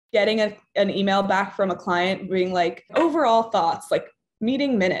getting an email back from a client being like, overall thoughts, like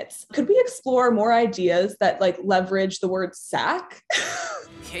meeting minutes. Could we explore more ideas that like leverage the word sack?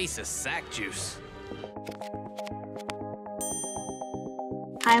 Case of sack juice.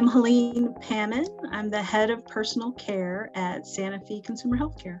 I'm Helene Pammon. I'm the head of personal care at Santa Fe Consumer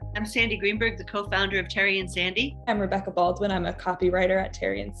Healthcare. I'm Sandy Greenberg, the co-founder of Terri and Sandy. I'm Rebecca Baldwin. I'm a copywriter at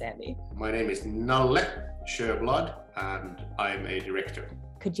Terri and Sandy. My name is Nalle Sjöblad, and I'm a director.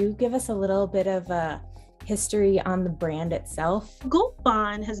 Could you give us a little bit of a history on the brand itself? Gold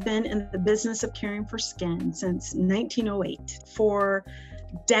Bond has been in the business of caring for skin since 1908. For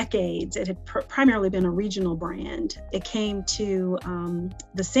decades, it had primarily been a regional brand. It came to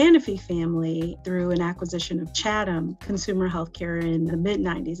the Santa Fe family through an acquisition of Chatham Consumer Healthcare in the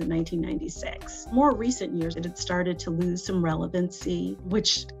mid-90s in 1996. More recent years, it had started to lose some relevancy,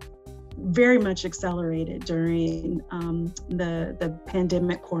 which very much accelerated during the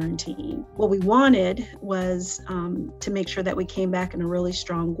pandemic quarantine. What we wanted was to make sure that we came back in a really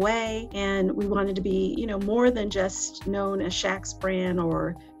strong way, and we wanted to be, more than just known as Shaq's brand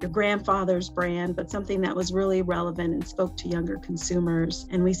or your grandfather's brand, but something that was really relevant and spoke to younger consumers.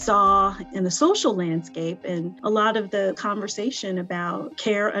 And we saw in the social landscape and a lot of the conversation about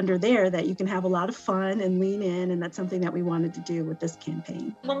care under there that you can have a lot of fun and lean in, and that's something that we wanted to do with this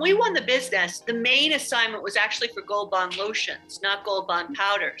campaign. When we won the business, the main assignment was actually for Gold Bond lotions, not Gold Bond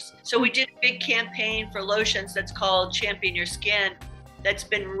powders. So we did a big campaign for lotions that's called Champion Your Skin that's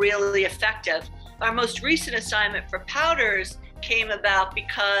been really effective. Our most recent assignment for powders came about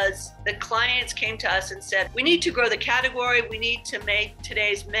because the clients came to us and said, we need to grow the category. We need to make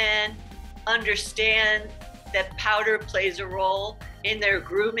today's men understand that powder plays a role in their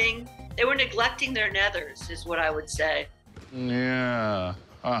grooming. They were neglecting their nethers, is what I would say. Yeah.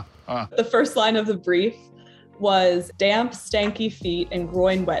 The first line of the brief was damp, stanky feet and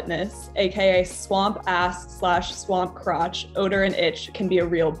groin wetness, aka swamp ass / swamp crotch, odor and itch can be a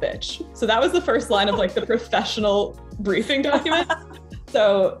real bitch. So that was the first line of like the professional briefing document.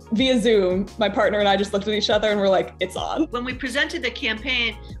 So via Zoom, my partner and I just looked at each other and we're like, it's on. When we presented the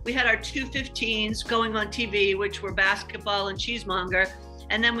campaign, we had our 215s going on TV, which were basketball and cheesemonger.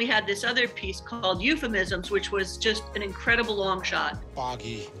 And then we had this other piece called Euphemisms, which was just an incredible long shot.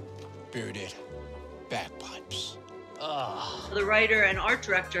 Boggy, bearded, bagpipes. The writer and art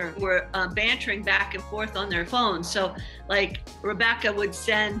director were bantering back and forth on their phones. So like Rebecca would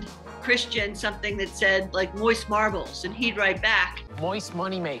send Christian something that said like moist marbles, and he'd write back. Moist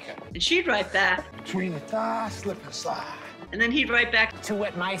moneymaker. And she'd write back. Between the thighs, slip and slide. And then he'd write back. 2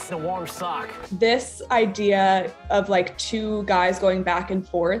 wet mice in a warm sock. This idea of like two guys going back and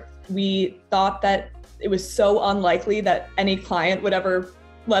forth, we thought that it was so unlikely that any client would ever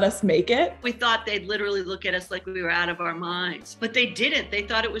let us make it. We thought they'd literally look at us like we were out of our minds, but they didn't. They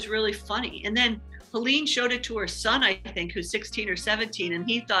thought it was really funny. And then Helene showed it to her son, I think, who's 16 or 17, and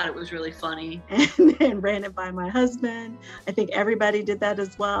he thought it was really funny. And then ran it by my husband. I think everybody did that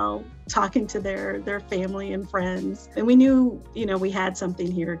as well, talking to their family and friends. And we knew, we had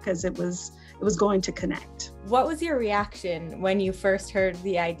something here because it was going to connect. What was your reaction when you first heard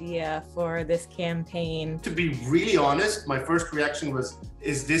the idea for this campaign? To be really honest, my first reaction was,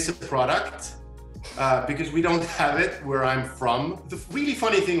 is this a product? Because we don't have it where I'm from. The really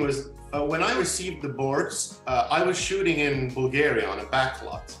funny thing was, when I received the boards, I was shooting in Bulgaria on a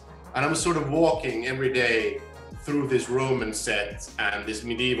backlot, and I was sort of walking every day through this Roman set and this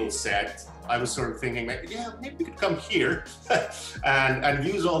medieval set. I was sort of thinking, like, yeah, maybe we could come here and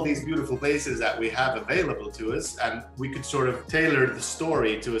use all these beautiful places that we have available to us, and we could sort of tailor the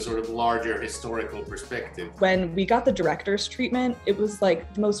story to a sort of larger historical perspective. When we got the director's treatment, it was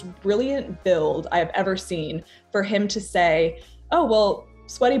like the most brilliant build I have ever seen for him to say, oh, well,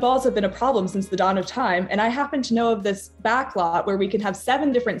 sweaty balls have been a problem since the dawn of time, and I happen to know of this backlot where we can have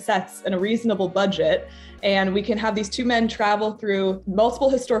 7 different sets and a reasonable budget, and we can have these 2 men travel through multiple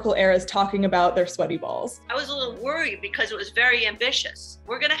historical eras talking about their sweaty balls. I was a little worried because it was very ambitious.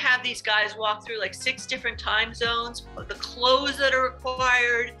 We're gonna have these guys walk through like 6 different time zones, the clothes that are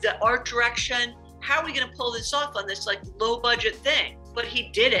required, the art direction. How are we gonna pull this off on this like low budget thing? But he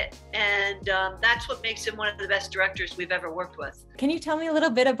did it, and that's what makes him one of the best directors we've ever worked with. Can you tell me a little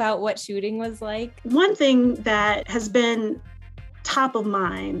bit about what shooting was like? One thing that has been top of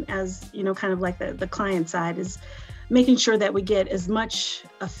mind as, kind of like the client side is making sure that we get as much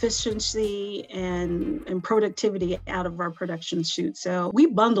efficiency and productivity out of our production shoot. So we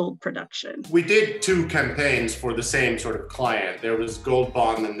bundled production. We did 2 campaigns for the same sort of client. There was Gold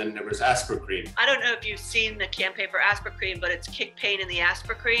Bond and then there was Aspercream. I don't know if you've seen the campaign for Aspercream, but it's Kick Pain in the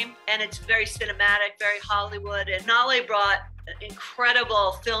Aspercream. And it's very cinematic, very Hollywood. And Nale brought an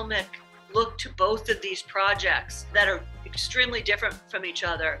incredible filmic look to both of these projects that are extremely different from each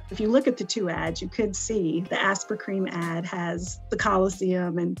other. If you look at the 2 ads, you could see the Aspercream ad has the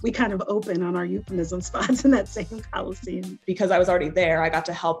Coliseum, and we kind of open on our euphemism spots in that same Coliseum. Because I was already there, I got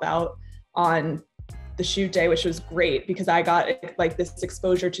to help out on the shoot day, which was great because I got like this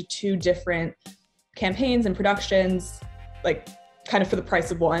exposure to 2 different campaigns and productions, like kind of for the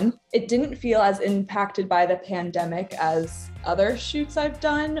price of one. It didn't feel as impacted by the pandemic as other shoots I've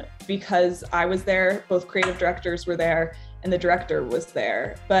done because I was there, both creative directors were there, and the director was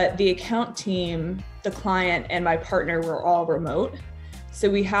there. But the account team, the client, and my partner were all remote. So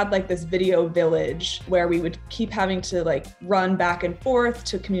we had like this video village where we would keep having to like run back and forth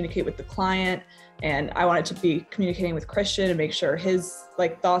to communicate with the client. And I wanted to be communicating with Christian and make sure his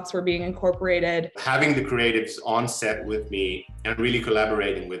like thoughts were being incorporated. Having the creatives on set with me and really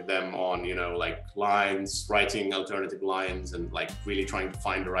collaborating with them on, like lines, writing alternative lines and like really trying to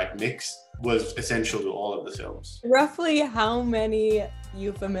find the right mix was essential to all of the films. Roughly how many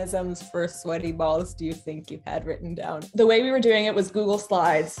euphemisms for sweaty balls do you think you've had written down? The way we were doing it was Google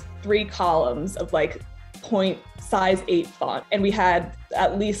Slides, 3 columns of like point size 8 font. And we had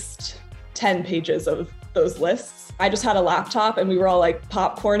at least 10 pages of those lists. I just had a laptop and we were all like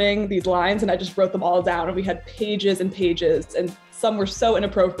popcorning these lines and I just wrote them all down and we had pages and pages and some were so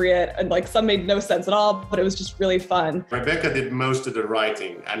inappropriate and like some made no sense at all, but it was just really fun. Rebecca did most of the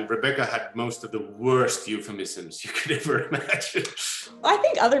writing and Rebecca had most of the worst euphemisms you could ever imagine. I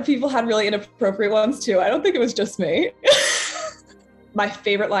think other people had really inappropriate ones too. I don't think it was just me. My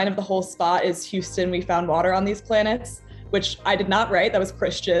favorite line of the whole spot is Houston, we found water on these planets, which I did not write. That was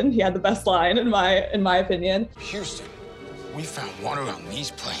Christian. He had the best line in my opinion. Houston, we found water on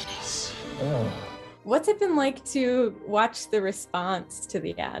these planets. What's it been like to watch the response to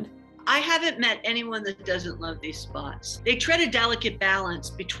the ad? I haven't met anyone that doesn't love these spots. They tread a delicate balance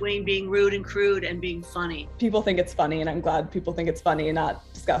between being rude and crude and being funny. People think it's funny and I'm glad people think it's funny and not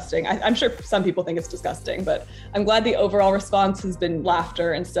disgusting. I'm sure some people think it's disgusting, but I'm glad the overall response has been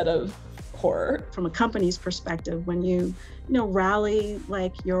laughter instead of horror. From a company's perspective, when you rally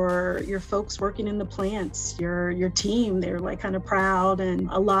like your folks working in the plants, your team, they're like kind of proud, and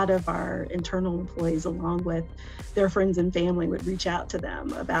a lot of our internal employees along with their friends and family would reach out to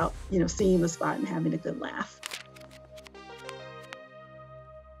them about seeing the spot and having a good laugh.